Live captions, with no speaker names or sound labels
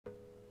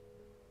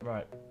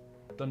Right,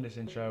 done this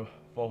intro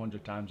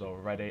 400 times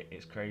already,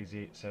 it's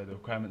crazy. So the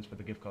requirements for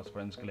the Give Cause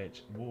Friends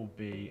glitch will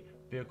be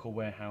vehicle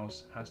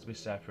warehouse has to be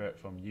separate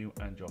from you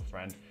and your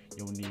friend.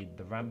 You'll need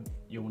the RAM,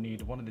 you'll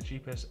need one of the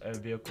cheapest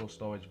vehicle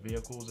storage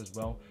vehicles as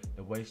well.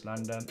 The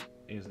Wastelander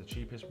is the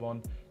cheapest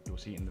one, you'll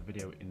see it in the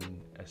video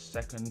in a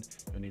second.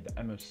 You'll need the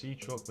MOC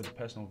truck with the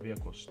personal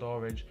vehicle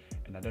storage,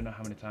 and I don't know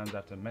how many times I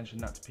have to mention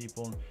that to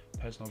people.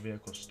 Personal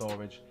vehicle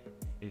storage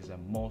is a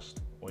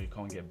must, or you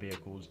can't get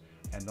vehicles.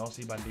 And the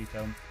RC by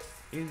detail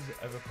is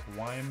a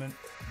requirement.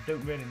 You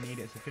don't really need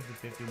it, it's a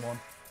 50-50 one,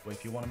 but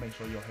if you want to make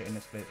sure you're hitting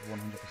this split 100%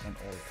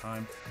 all the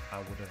time, I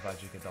would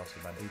advise you get the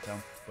RC by detail.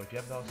 But if you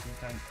have the RC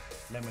tank,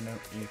 let me know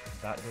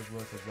if that does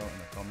work as well in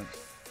the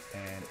comments,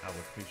 and I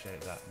would appreciate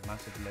that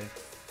massively.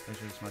 Make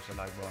sure you smash the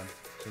like button,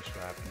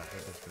 subscribe, and I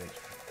hope this glitch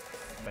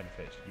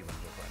benefits you and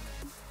your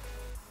friends.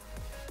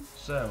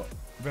 So,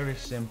 very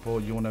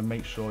simple, you want to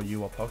make sure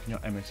you are parking your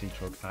MOC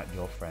truck at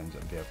your friend's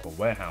vehicle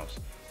warehouse.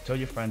 Tell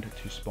your friend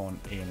to spawn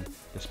in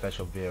the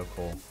special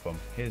vehicle from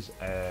his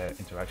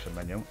interaction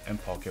menu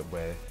and park it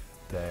where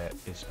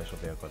his special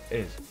vehicle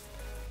is.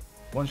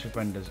 Once your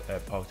friend has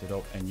parked it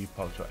up and you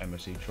parked your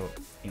MOC truck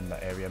in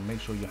that area,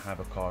 make sure you have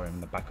a car in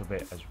the back of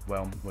it as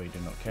well where you do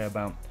not care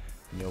about.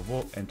 And you'll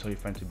walk and tell your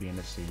friend to be in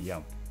the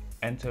CEO.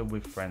 Enter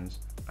with friends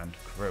and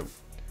crew.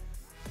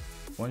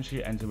 Once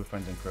you enter with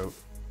friends and crew,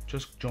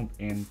 just jump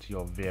into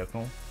your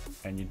vehicle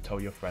and you tell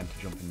your friend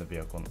to jump in the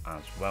vehicle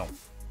as well.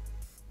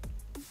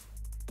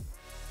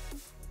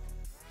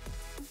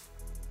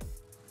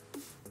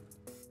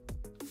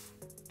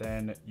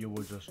 Then you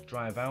will just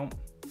drive out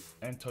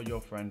and tell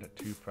your friend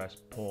to press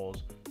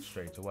pause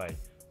straight away.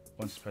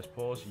 Once you press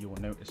pause, you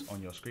will notice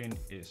on your screen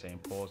it's saying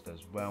paused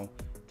as well.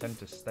 Tell him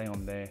to stay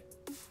on there,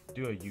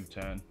 do a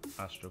U-turn,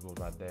 I struggled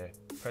right there,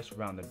 press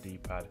around the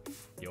D-pad,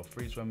 it'll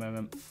freeze for a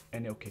moment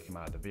and it'll kick him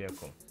out of the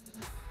vehicle.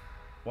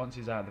 Once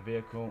he's out of the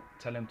vehicle,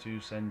 tell him to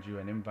send you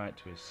an invite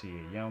to his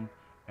CEO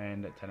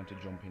and tell him to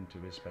jump into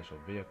his special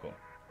vehicle.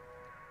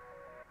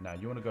 Now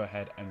you want to go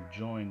ahead and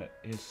join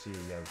his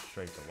CEO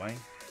straight away.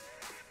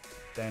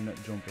 Then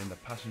jump in the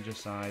passenger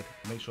side.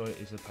 Make sure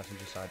it is the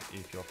passenger side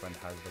if your friend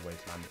has the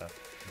Wastelander.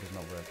 It does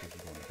not work if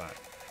you go on the back.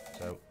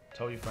 So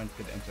tell your friend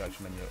to get the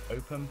interaction menu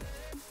open.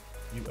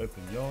 You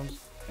open yours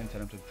and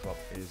tell him to drop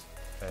his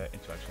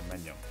interaction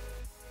menu.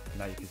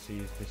 Now you can see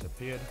he's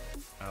disappeared.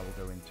 I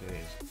will go into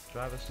his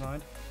driver's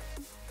side.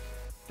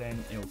 Then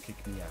it'll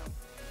kick me out.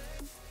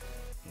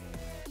 In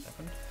a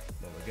second.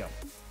 There we go.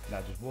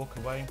 Now just walk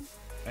away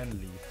and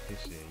leave his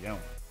CEO.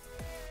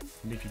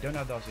 And if you don't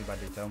have the RC by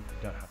detail, you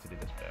don't have to do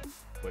this bit.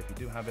 But if you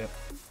do have it,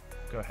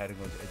 go ahead and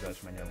go to the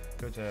interaction menu,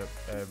 go to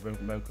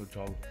remote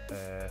control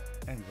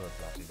and go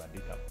to RC by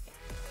detail.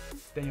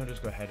 Then you'll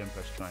just go ahead and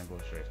press triangle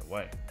straight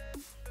away.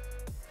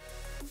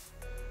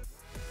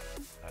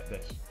 Like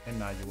this. And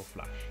now you will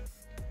flash.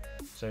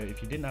 So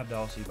if you didn't have the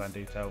RC by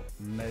detail,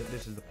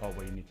 this is the part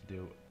where you need to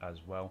do as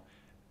well.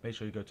 Make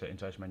sure you go to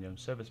interaction menu,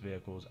 service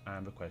vehicles,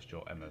 and request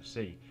your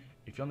MOC.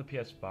 If you're on the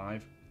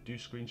PS5, do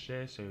screen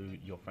share so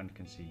your friend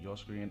can see your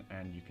screen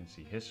and you can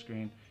see his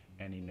screen,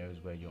 and he knows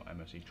where your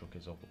MOC truck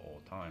is up at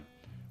all time.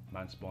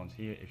 Mine spawns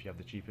here. If you have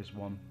the cheapest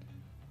one,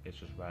 it's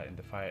just right in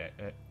the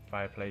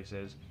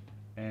fireplaces,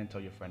 and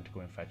tell your friend to go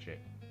and fetch it.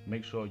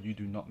 Make sure you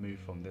do not move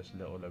from this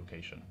little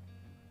location.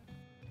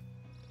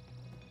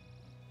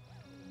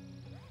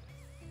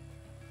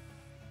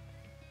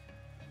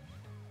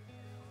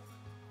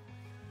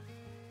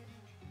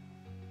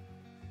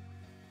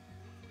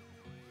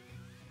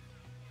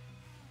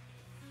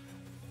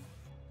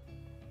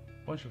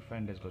 Once your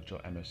friend has got your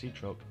MOC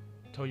truck,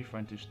 tell your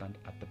friend to stand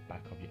at the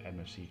back of your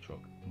MOC truck,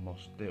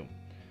 must do.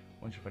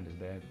 Once your friend is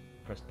there,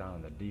 press down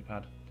on the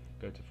D-pad,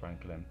 go to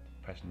Franklin,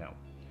 press no.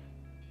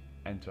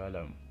 Enter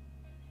alone.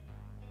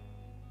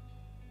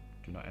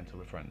 Do not enter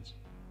with friends,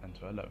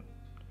 enter alone.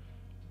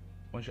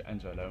 Once you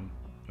enter alone,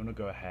 you want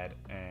to go ahead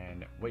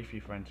and wait for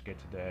your friend to get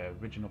to the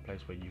original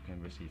place where you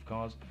can receive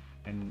cars,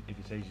 and if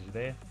he says he's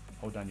there,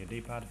 hold down your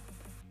D-pad,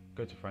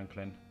 go to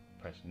Franklin,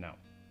 press no.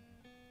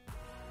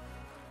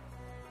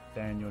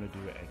 Then you want to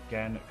do it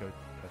again,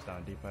 press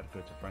down the D-pad, go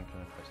to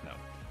Franklin and press no.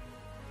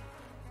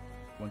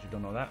 Once you've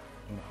done all that,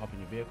 you want to hop in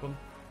your vehicle,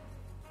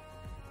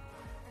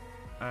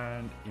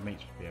 and your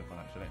mate's vehicle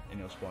actually, and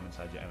you'll spawn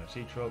inside your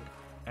MOC truck,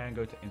 and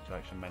go to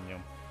interaction menu,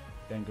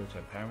 then go to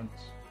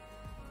appearance,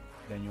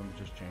 then you want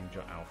to just change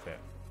your outfit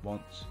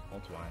once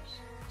or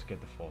twice to get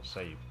the full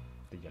save,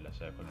 the yellow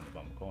circle in the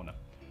bottom corner.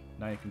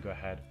 Now you can go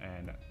ahead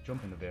and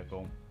jump in the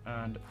vehicle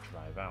and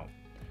drive out.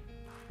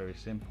 Very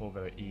simple,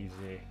 very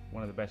easy,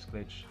 one of the best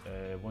glitch.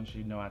 Once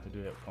you know how to do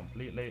it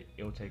completely,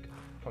 it will take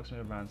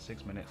approximately around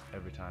 6 minutes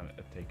every time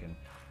of taking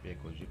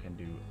vehicles. You can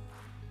do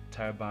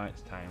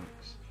terabytes,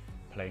 tanks,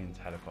 planes,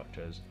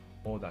 helicopters,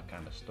 all that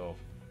kind of stuff.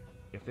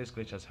 If this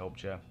glitch has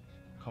helped you,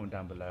 comment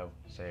down below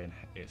saying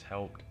it's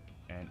helped,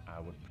 and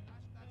I would